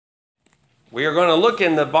We are going to look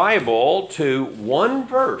in the Bible to one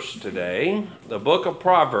verse today, the book of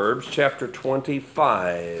Proverbs, chapter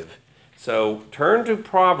 25. So turn to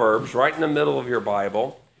Proverbs right in the middle of your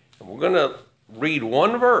Bible, and we're going to read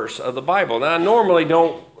one verse of the Bible. Now, I normally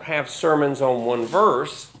don't have sermons on one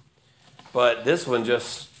verse, but this one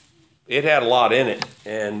it had a lot in it,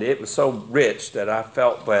 and it was so rich that I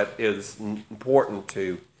felt that it was important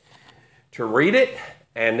to read it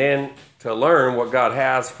and then to learn what God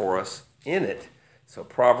has for us in it. So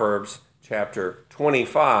Proverbs chapter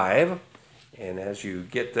 25, and as you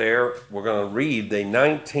get there, we're going to read the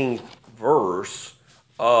 19th verse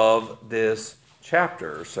of this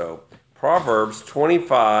chapter. So Proverbs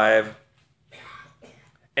 25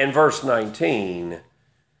 and verse 19,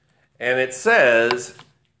 and it says,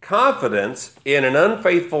 "Confidence in an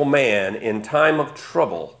unfaithful man in time of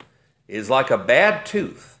trouble is like a bad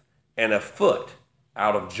tooth and a foot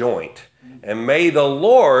out of joint. And may the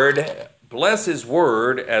Lord bless his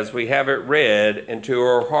word as we have it read into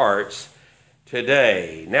our hearts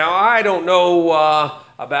today." Now, I don't know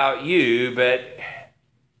about you, but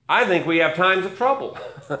I think we have times of trouble.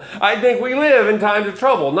 I think we live in times of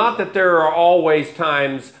trouble. Not that there are always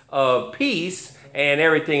times of peace and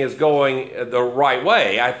everything is going the right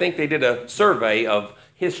way. I think they did a survey of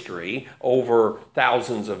history over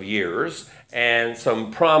thousands of years, and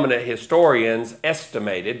some prominent historians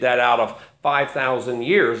estimated that out of 5,000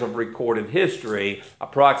 years of recorded history,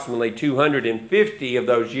 approximately 250 of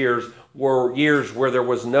those years were years where there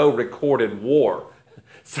was no recorded war.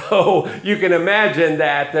 So you can imagine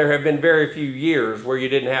that there have been very few years where you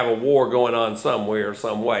didn't have a war going on somewhere,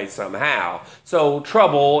 some way, somehow. So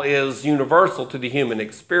trouble is universal to the human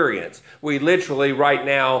experience. We literally right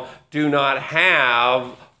now do not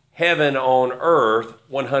have heaven on earth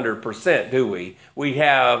 100%, do we? We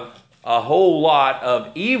have a whole lot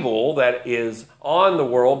of evil that is on the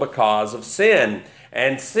world because of sin.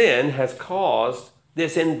 And sin has caused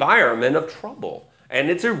this environment of trouble. And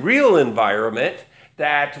it's a real environment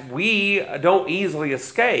that we don't easily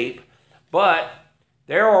escape, but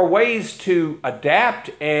there are ways to adapt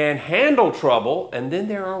and handle trouble, and then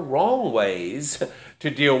there are wrong ways to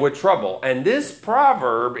deal with trouble. And this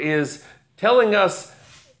proverb is telling us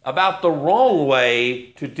about the wrong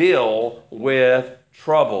way to deal with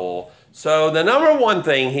trouble. So the number one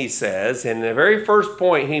thing he says, and the very first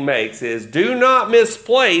point he makes is, do not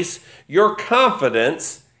misplace your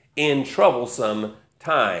confidence in troublesome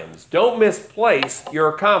times. Don't misplace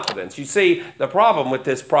your confidence. You see, the problem with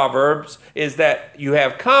this Proverbs is that you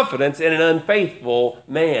have confidence in an unfaithful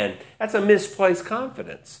man. That's a misplaced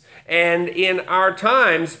confidence. And in our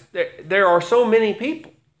times, there are so many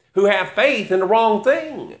people who have faith in the wrong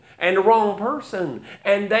thing and the wrong person.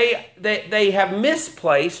 And they have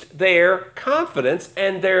misplaced their confidence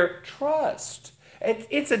and their trust.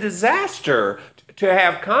 It's a disaster to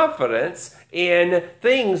have confidence in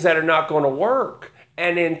things that are not going to work,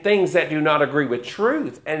 and in things that do not agree with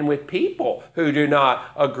truth, and with people who do not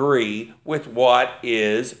agree with what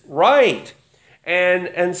is right.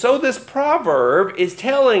 And so this proverb is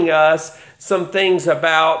telling us some things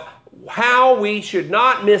about how we should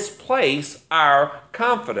not misplace our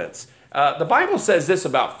confidence. The Bible says this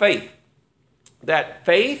about faith, that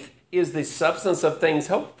faith is the substance of things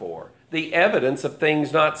hoped for, the evidence of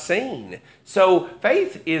things not seen. So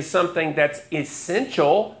faith is something that's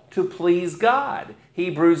essential to please God.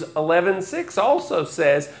 Hebrews 11:6 also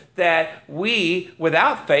says that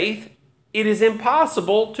without faith, it is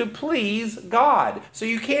impossible to please God. So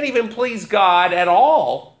you can't even please God at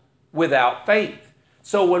all without faith.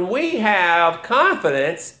 So when we have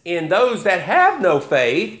confidence in those that have no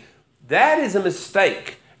faith, that is a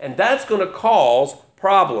mistake, and that's going to cause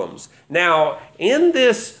problems. Now, in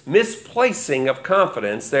this misplacing of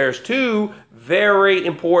confidence, there's two very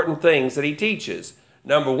important things that he teaches.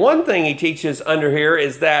 Number one thing he teaches under here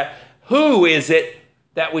is that who is it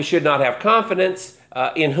that we should not have confidence,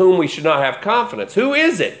 in whom we should not have confidence? Who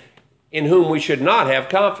is it in whom we should not have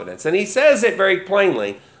confidence? And he says it very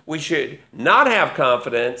plainly. We should not have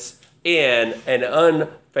confidence in an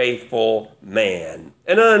unfaithful man.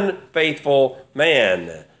 An unfaithful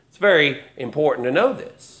man. It's very important to know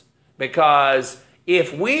this, because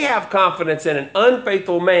if we have confidence in an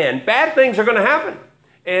unfaithful man, bad things are going to happen.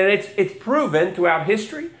 And it's proven throughout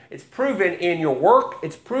history. It's proven in your work.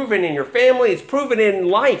 It's proven in your family. It's proven in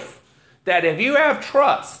life that if you have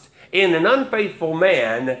trust in an unfaithful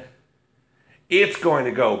man, it's going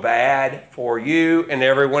to go bad for you and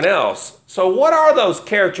everyone else. So what are those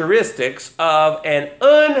characteristics of an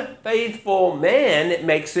unfaithful man that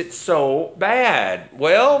makes it so bad?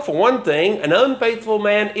 Well, for one thing, an unfaithful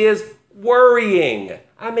man is worrying.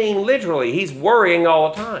 I mean, literally, he's worrying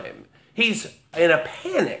all the time. He's in a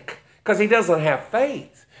panic because he doesn't have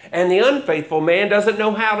faith. And the unfaithful man doesn't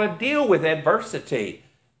know how to deal with adversity.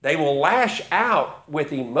 They will lash out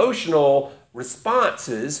with emotional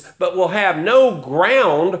responses, but will have no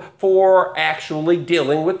ground for actually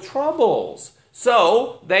dealing with troubles.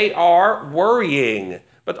 So they are worrying,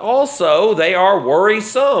 but also they are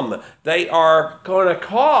worrisome. They are going to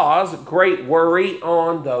cause great worry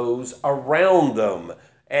on those around them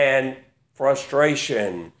and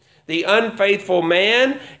frustration. The unfaithful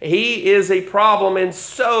man, he is a problem in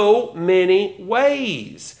so many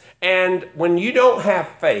ways. And when you don't have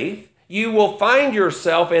faith, you will find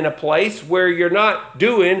yourself in a place where you're not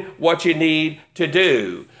doing what you need to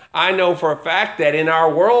do. I know for a fact that in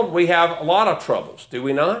our world we have a lot of troubles, do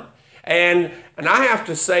we not? And I have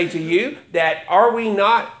to say to you that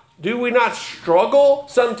do we not struggle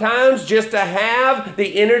sometimes just to have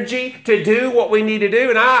the energy to do what we need to do?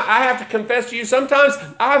 And I have to confess to you, sometimes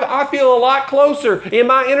I feel a lot closer in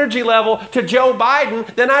my energy level to Joe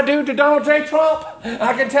Biden than I do to Donald J. Trump.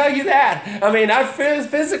 I can tell you that. I mean, I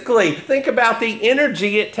physically think about the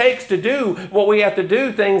energy it takes to do what we have to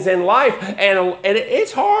do, things in life. And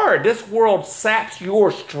it's hard. This world saps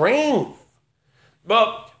your strength.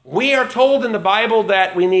 But we are told in the Bible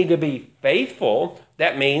that we need to be faithful.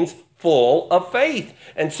 That means full of faith.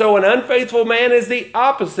 And so an unfaithful man is the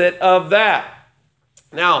opposite of that.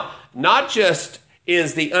 Now, not just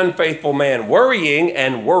is the unfaithful man worrying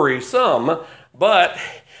and worrisome, but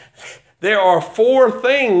there are 4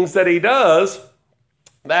 things that he does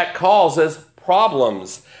that causes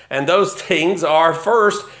problems. And those things are,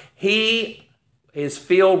 first, he is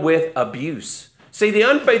filled with abuse. See, the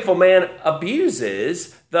unfaithful man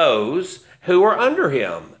abuses those who are under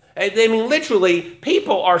him. I mean, literally,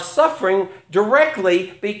 people are suffering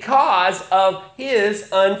directly because of his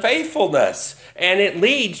unfaithfulness, and it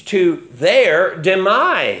leads to their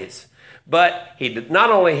demise. But he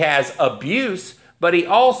not only has abuse, but he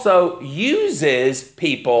also uses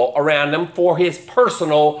people around him for his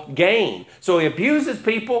personal gain. So he abuses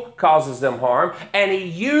people, causes them harm, and he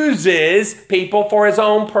uses people for his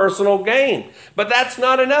own personal gain. But that's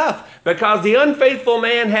not enough, because the unfaithful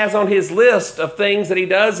man has on his list of things that he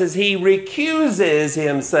does is he recuses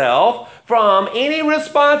himself from any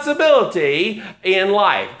responsibility in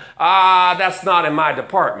life. That's not in my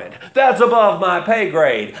department. That's above my pay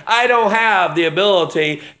grade. I don't have the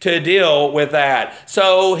ability to deal with that.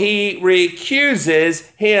 So he recuses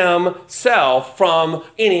himself from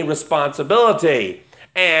any responsibility.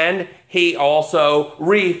 And he also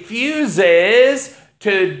refuses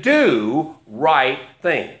to do right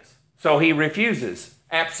things. So he refuses.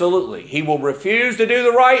 Absolutely. He will refuse to do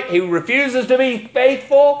the right. He refuses to be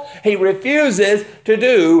faithful. He refuses to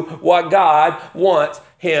do what God wants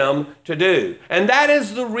him to do. And that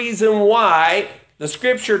is the reason why the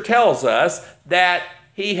scripture tells us that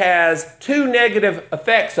he has 2 negative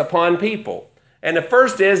effects upon people. And the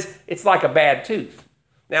first is, it's like a bad tooth.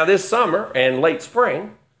 Now this summer and late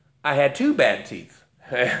spring, I had 2 bad teeth.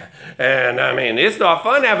 And I mean, it's not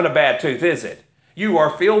fun having a bad tooth, is it? You are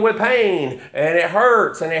filled with pain, and it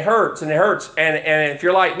hurts, and it hurts, and it hurts. And if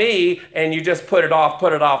you're like me, and you just put it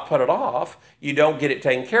off, you don't get it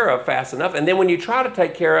taken care of fast enough. And then when you try to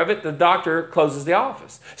take care of it, the doctor closes the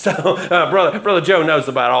office. So Brother Joe knows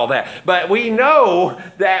about all that. But we know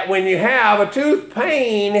that when you have a tooth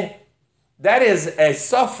pain, that is a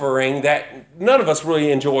suffering that none of us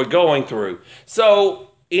really enjoy going through. So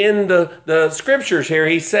in the scriptures here,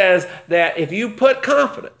 he says that if you put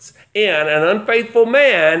confidence in an unfaithful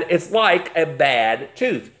man, it's like a bad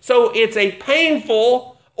tooth. So it's a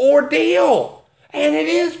painful ordeal, and it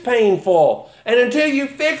is painful. And until you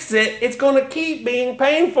fix it, it's going to keep being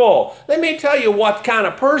painful. Let me tell you what kind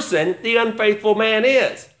of person the unfaithful man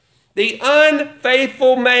is. The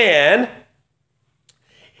unfaithful man,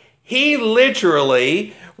 he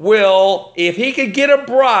literally will, if he could get a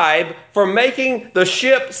bribe for making the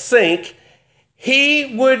ship sink,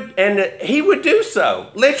 he would do so.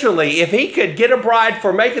 Literally, if he could get a bribe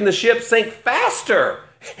for making the ship sink faster,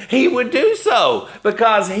 he would do so,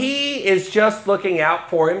 because he is just looking out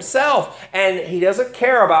for himself, and he doesn't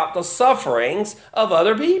care about the sufferings of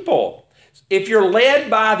other people. If you're led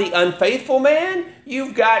by the unfaithful man,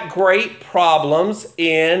 you've got great problems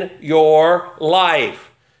in your life.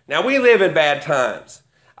 Now, we live in bad times.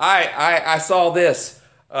 I saw this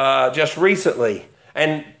just recently,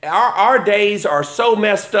 and our days are so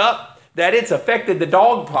messed up that it's affected the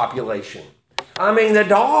dog population. I mean, the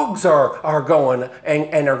dogs are going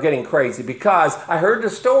and are getting crazy, because I heard the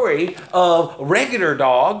story of regular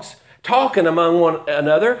dogs talking among one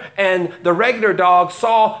another, and the regular dog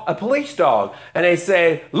saw a police dog, and they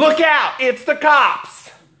said, "Look out, it's the cops."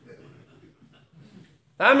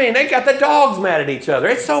 I mean, they got the dogs mad at each other.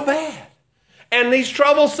 It's so bad. And these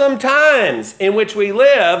troublesome times in which we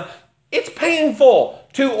live, it's painful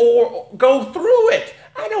to go through it.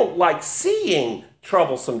 I don't like seeing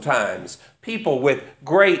troublesome times. People with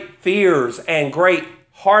great fears and great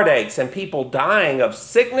heartaches, and people dying of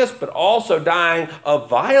sickness, but also dying of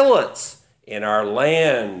violence in our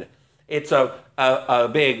land. It's a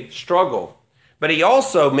big struggle. But he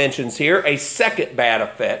also mentions here a second bad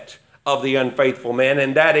effect of the unfaithful man,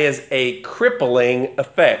 and that is a crippling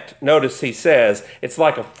effect. Notice he says it's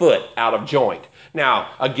like a foot out of joint. Now,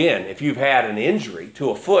 again, if you've had an injury to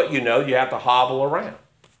a foot, you know you have to hobble around.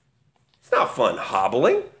 It's not fun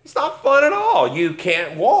hobbling. It's not fun at all. You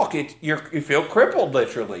can't walk. You feel crippled,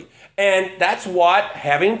 literally. And that's what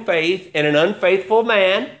having faith in an unfaithful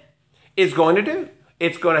man is going to do.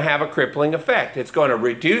 It's going to have a crippling effect. It's going to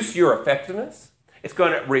reduce your effectiveness. It's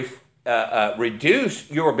going to reduce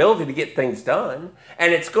your ability to get things done.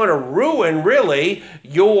 And it's going to ruin, really,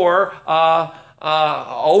 your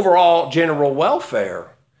overall general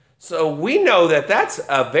welfare. So we know that that's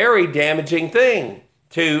a very damaging thing,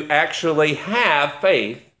 to actually have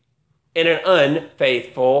faith in an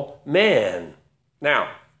unfaithful man.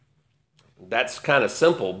 Now, that's kind of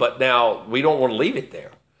simple, but now we don't want to leave it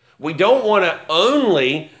there. We don't want to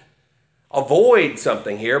only avoid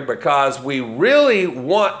something here, because we really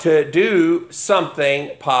want to do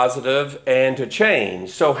something positive and to change.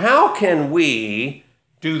 So how can we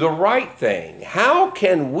do the right thing? How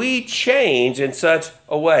can we change in such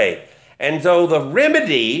a way? And so the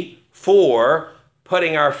remedy for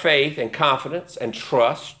putting our faith and confidence and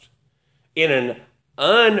trust in an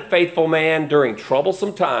unfaithful man during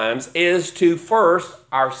troublesome times is to first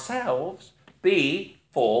ourselves be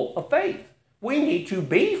full of faith. We need to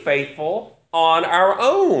be faithful on our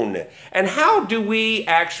own. And how do we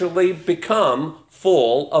actually become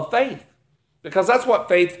full of faith? Because that's what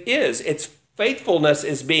faith is. It's faithfulness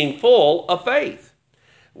is being full of faith.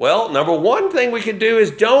 Well, number one thing we can do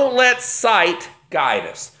is don't let sight guide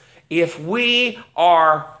us. If we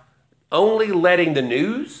are only letting the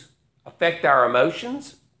news affect our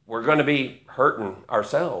emotions, we're going to be hurting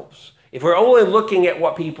ourselves. If we're only looking at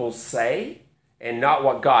what people say and not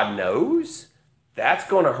what God knows, that's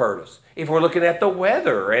going to hurt us. If we're looking at the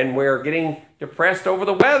weather and we're getting depressed over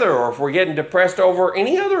the weather, or if we're getting depressed over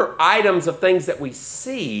any other items of things that we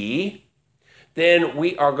see, then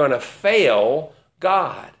we are going to fail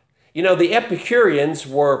God. You know, the Epicureans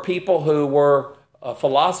were people who were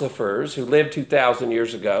philosophers who lived 2,000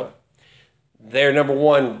 years ago. Their number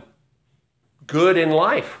one good in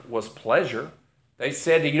life was pleasure. They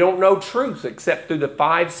said that you don't know truth except through the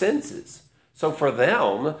five senses. So for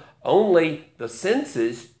them, only the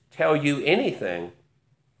senses tell you anything.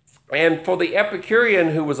 And for the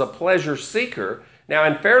Epicurean, who was a pleasure seeker, now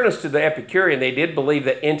in fairness to the Epicurean, they did believe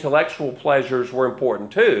that intellectual pleasures were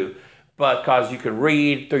important too, because you could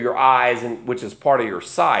read through your eyes, which is part of your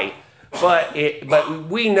sight. But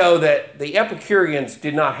we know that the Epicureans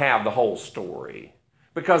did not have the whole story,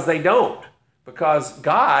 because they don't. Because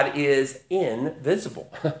God is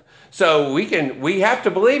invisible. So we have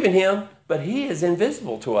to believe in him, but he is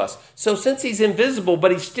invisible to us. So since he's invisible,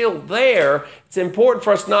 but he's still there, it's important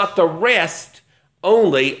for us not to rest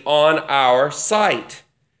only on our sight.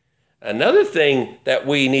 Another thing that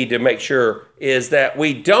we need to make sure is that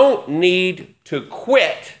we don't need to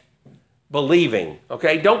quit believing.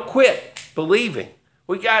 Okay? Don't quit believing.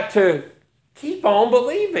 We got to keep on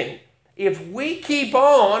believing. If we keep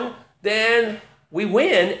on, then we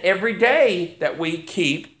win every day that we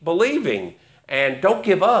keep believing. And don't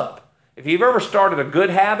give up. If you've ever started a good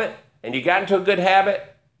habit and you got into a good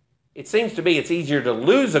habit, it seems to me it's easier to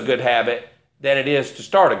lose a good habit than it is to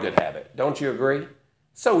start a good habit. Don't you agree?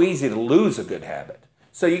 It's so easy to lose a good habit.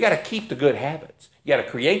 So you got to keep the good habits. You got to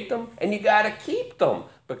create them and you got to keep them,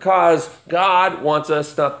 because God wants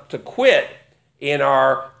us not to quit in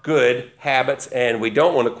our good habits, and we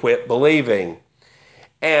don't want to quit believing.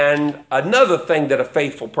 And another thing that a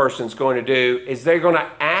faithful person is going to do is they're going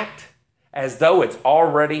to act as though it's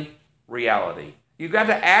already reality. You've got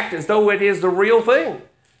to act as though it is the real thing.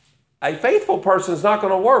 A faithful person is not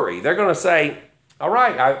going to worry. They're going to say, all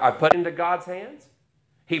right, I put it into God's hands.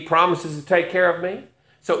 He promises to take care of me.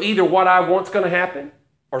 So either what I want is going to happen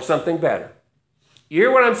or something better. You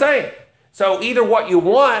hear what I'm saying? So either what you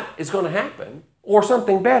want is going to happen or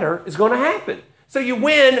something better is going to happen. So you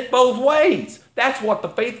win both ways. That's what the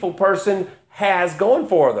faithful person has going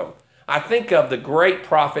for them. I think of the great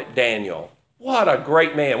prophet Daniel. What a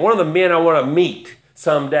great man. One of the men I want to meet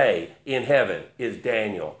someday in heaven is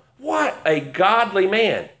Daniel. What a godly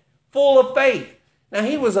man, full of faith. Now,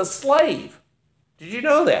 he was a slave. Did you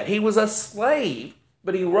know that? He was a slave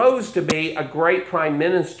but he rose to be a great prime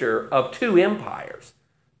minister of two empires.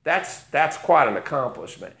 That's quite an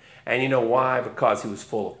accomplishment. And you know why? Because he was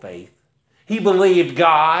full of faith. He believed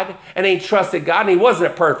God, and he trusted God, and he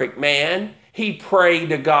wasn't a perfect man. He prayed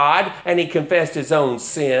to God, and he confessed his own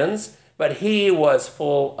sins, but he was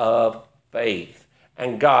full of faith.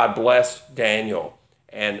 And God blessed Daniel.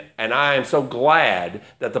 And I am so glad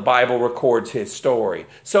that the Bible records his story.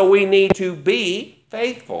 So we need to be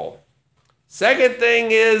faithful. Second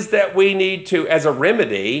thing is that we need to, as a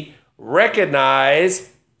remedy, recognize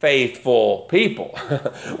faithful people.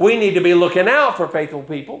 We need to be looking out for faithful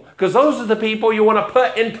people because those are the people you want to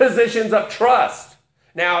put in positions of trust.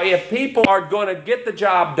 Now, if people are going to get the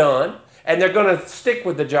job done and they're going to stick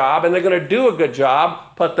with the job and they're going to do a good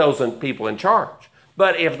job, put those people in charge.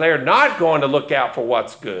 But if they're not going to look out for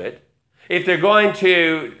what's good, if they're going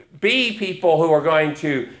to be people who are going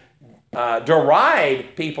to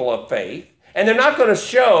deride people of faith, and they're not going to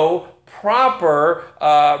show proper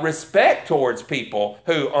respect towards people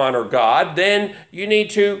who honor God, then you need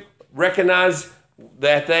to recognize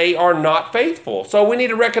that they are not faithful. So we need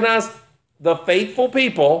to recognize the faithful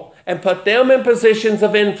people and put them in positions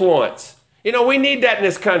of influence. You know, we need that in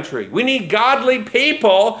this country. We need godly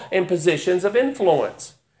people in positions of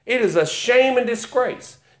influence. It is a shame and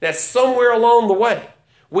disgrace that somewhere along the way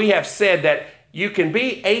we have said that you can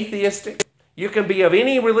be atheistic, you can be of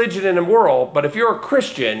any religion in the world, but if you're a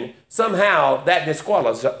Christian, somehow that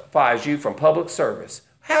disqualifies you from public service.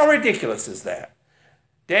 How ridiculous is that?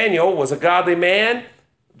 Daniel was a godly man.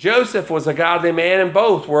 Joseph was a godly man, and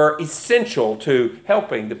both were essential to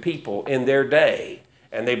helping the people in their day,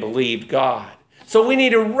 and they believed God. So we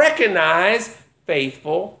need to recognize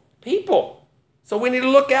faithful people. So we need to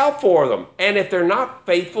look out for them. And if they're not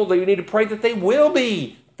faithful, then you need to pray that they will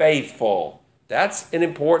be faithful. That's an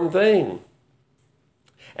important thing.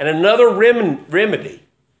 And another remedy,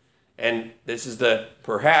 and this is the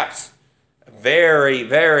perhaps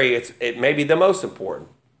it may be the most important,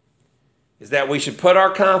 is that we should put our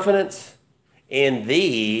confidence in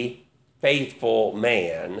the faithful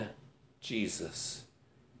man, Jesus.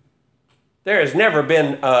 There has never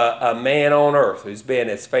been a man on earth who's been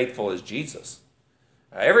as faithful as Jesus.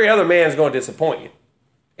 Every other man is going to disappoint you.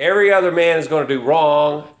 Every other man is going to do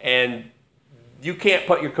wrong, and you can't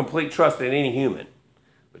put your complete trust in any human.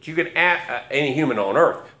 But you can any human on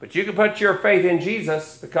earth. But you can put your faith in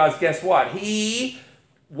Jesus because guess what? He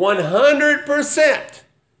 100%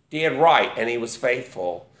 did right, and he was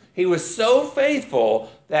faithful. He was so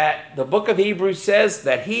faithful that the book of Hebrews says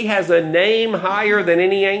that he has a name higher than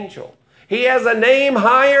any angel. He has a name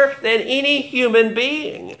higher than any human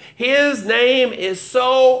being. His name is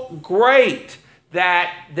so great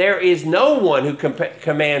that there is no one who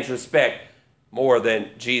commands respect more than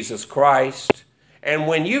Jesus Christ. And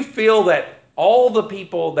when you feel that all the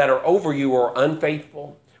people that are over you are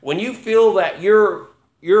unfaithful, when you feel that you're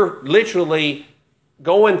literally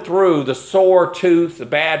going through the sore tooth, the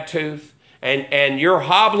bad tooth, and you're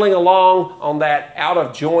hobbling along on that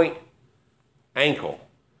out-of-joint ankle,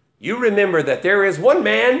 you remember that there is one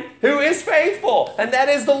man who is faithful, and that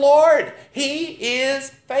is the Lord. He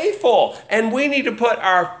is faithful, and we need to put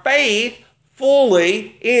our faith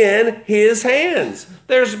fully in his hands.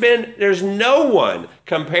 There's no one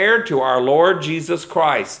compared to our Lord Jesus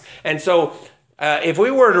Christ. And so if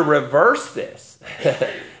we were to reverse this,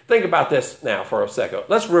 think about this now for a second.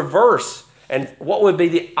 Let's reverse, and what would be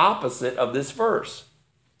the opposite of this verse?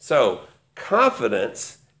 So,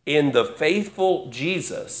 confidence in the faithful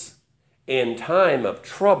Jesus in time of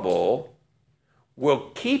trouble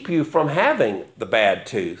will keep you from having the bad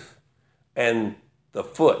tooth and the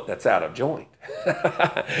foot that's out of joint.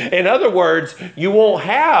 In other words, you won't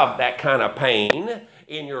have that kind of pain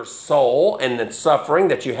in your soul and the suffering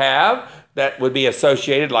that you have that would be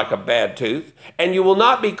associated like a bad tooth, and you will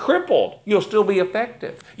not be crippled. You'll still be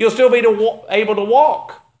effective. You'll still be able to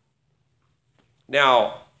walk.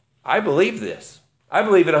 Now, I believe this. I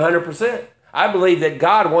believe it 100%. I believe that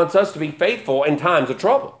God wants us to be faithful in times of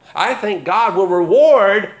trouble. I think God will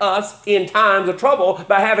reward us in times of trouble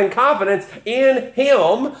by having confidence in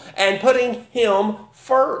him and putting him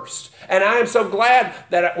first. And I am so glad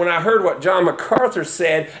that when I heard what John MacArthur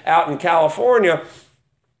said out in California,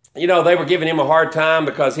 you know, they were giving him a hard time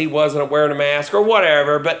because he wasn't wearing a mask or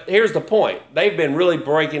whatever. But here's the point. They've been really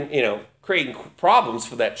creating problems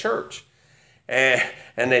for that church. And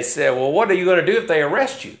they said, well, what are you going to do if they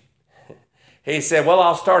arrest you? He said, well,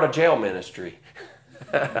 I'll start a jail ministry.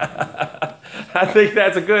 I think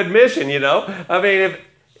that's a good mission, you know. I mean,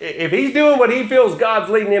 if he's doing what he feels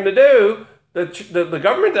God's leading him to do, the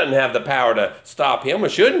government doesn't have the power to stop him or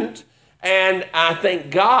shouldn't. And I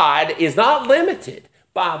think God is not limited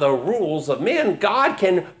by the rules of men. God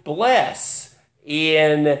can bless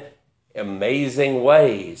in amazing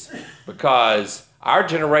ways, because our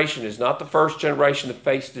generation is not the first generation to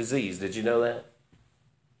face disease. Did you know that?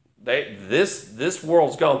 This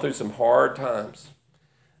world's gone through some hard times.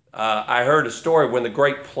 I heard a story when the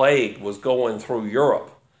Great Plague was going through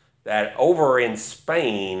Europe, that over in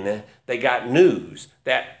Spain, they got news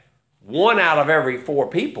that 1 out of every 4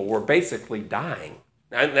 people were basically dying.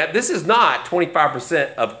 Now, this is not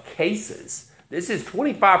 25% of cases. This is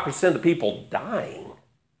 25% of the people dying.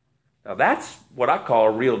 Now, that's what I call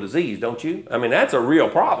a real disease, don't you? I mean, that's a real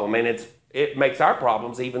problem, and it makes our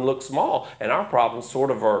problems even look small, and our problems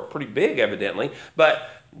sort of are pretty big, evidently. But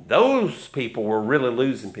those people were really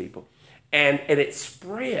losing people. And it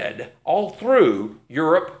spread all through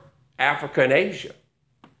Europe, Africa, and Asia.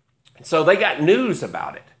 And so they got news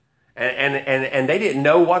about it. And they didn't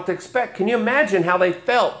know what to expect. Can you imagine how they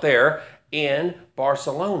felt there in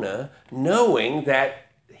Barcelona, knowing that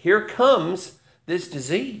here comes this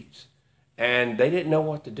disease, and they didn't know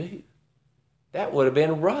what to do? That would have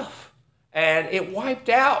been rough. And it wiped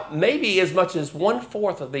out maybe as much as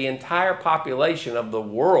 1/4 of the entire population of the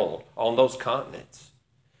world on those continents.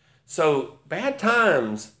 So bad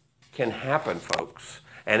times can happen, folks,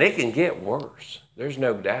 and it can get worse. There's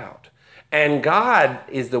no doubt. And God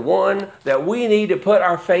is the one that we need to put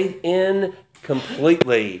our faith in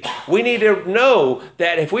completely. We need to know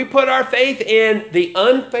that if we put our faith in the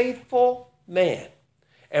unfaithful man,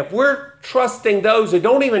 if we're trusting those who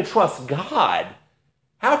don't even trust God,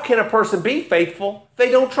 how can a person be faithful if they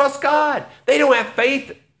don't trust God? They don't have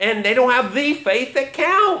faith, and they don't have the faith that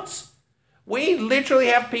counts. We literally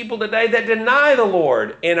have people today that deny the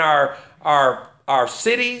Lord in our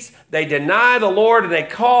cities. They deny the Lord, and they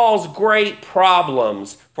cause great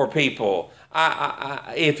problems for people.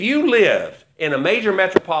 If you lived in a major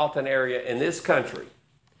metropolitan area in this country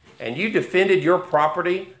and you defended your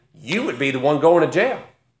property, you would be the one going to jail.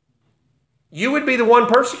 You would be the one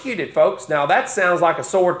persecuted, folks. Now, that sounds like a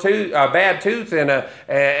sore tooth, a bad tooth, and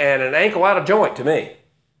an ankle out of joint to me.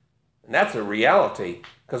 And that's a reality,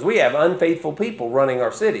 because we have unfaithful people running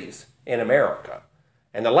our cities in America.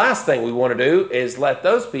 And the last thing we want to do is let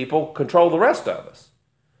those people control the rest of us.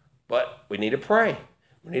 But we need to pray.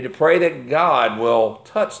 We need to pray that God will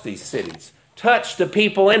touch these cities, touch the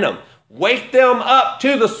people in them, wake them up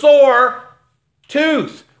to the sore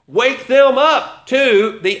tooth, wake them up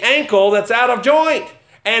to the ankle that's out of joint.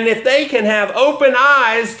 And if they can have open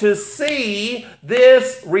eyes to see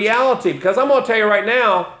this reality, because I'm going to tell you right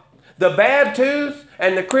now, the bad tooth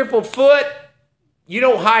and the crippled foot, you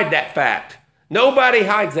don't hide that fact. Nobody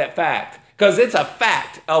hides that fact, because it's a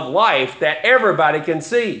fact of life that everybody can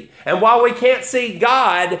see. And while we can't see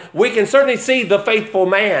God, we can certainly see the faithful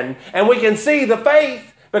man, and we can see the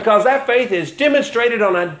faith, because that faith is demonstrated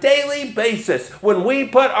on a daily basis when we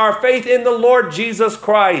put our faith in the Lord Jesus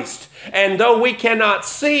Christ. And though we cannot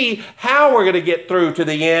see how we're going to get through to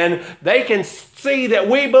the end, they can see that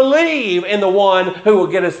we believe in the one who will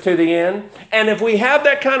get us to the end. And if we have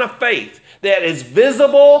that kind of faith that is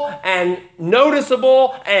visible and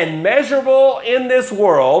noticeable and measurable in this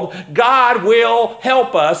world, God will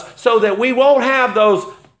help us so that we won't have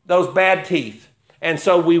those bad teeth. And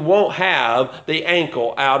so we won't have the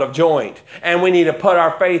ankle out of joint. And we need to put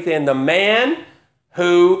our faith in the man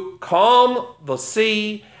who calmed the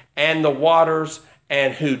sea and the waters,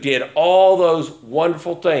 and who did all those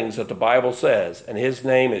wonderful things that the Bible says. And his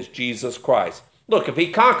name is Jesus Christ. Look, if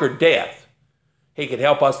he conquered death, he could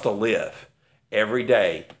help us to live every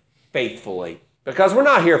day faithfully. Because we're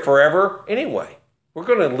not here forever anyway. We're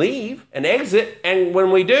going to leave and exit. And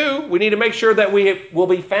when we do, we need to make sure that we will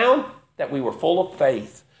be found that we were full of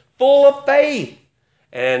faith. Full of faith.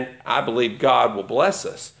 And I believe God will bless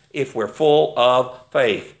us if we're full of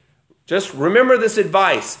faith. Just remember this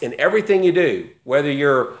advice in everything you do, whether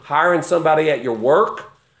you're hiring somebody at your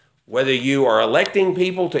work, whether you are electing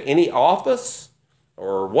people to any office,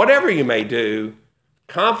 or whatever you may do.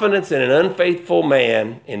 Confidence in an unfaithful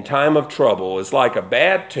man in time of trouble is like a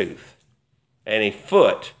bad tooth and a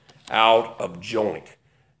foot out of joint.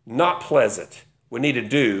 Not pleasant. We need to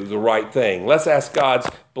do the right thing. Let's ask God's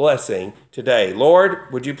blessing today.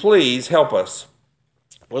 Lord, would you please help us?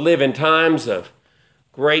 We live in times of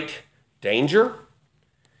great danger.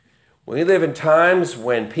 We live in times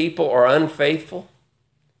when people are unfaithful,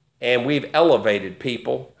 and we've elevated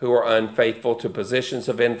people who are unfaithful to positions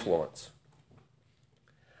of influence.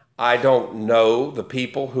 I don't know the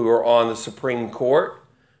people who are on the Supreme Court,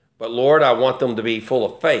 but Lord, I want them to be full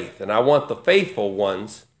of faith, and I want the faithful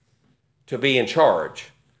ones to be in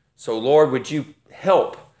charge. So Lord, would you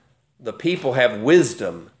help the people have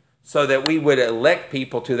wisdom so that we would elect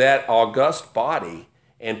people to that august body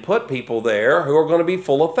and put people there who are going to be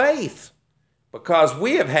full of faith. Because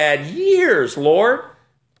we have had years, Lord,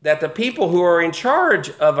 that the people who are in charge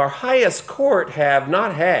of our highest court have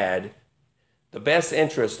not had the best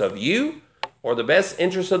interest of you or the best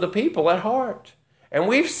interest of the people at heart. And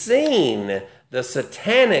we've seen the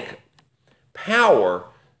satanic power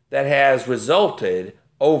that has resulted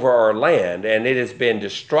over our land, and it has been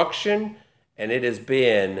destruction, and it has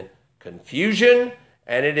been confusion,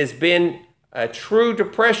 and it has been a true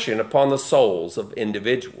depression upon the souls of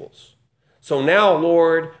individuals. So now,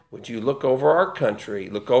 Lord, would you look over our country,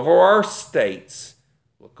 look over our states,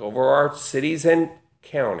 look over our cities and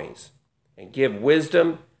counties, and give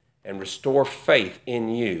wisdom and restore faith in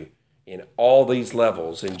you in all these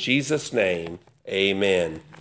levels. In Jesus' name, amen.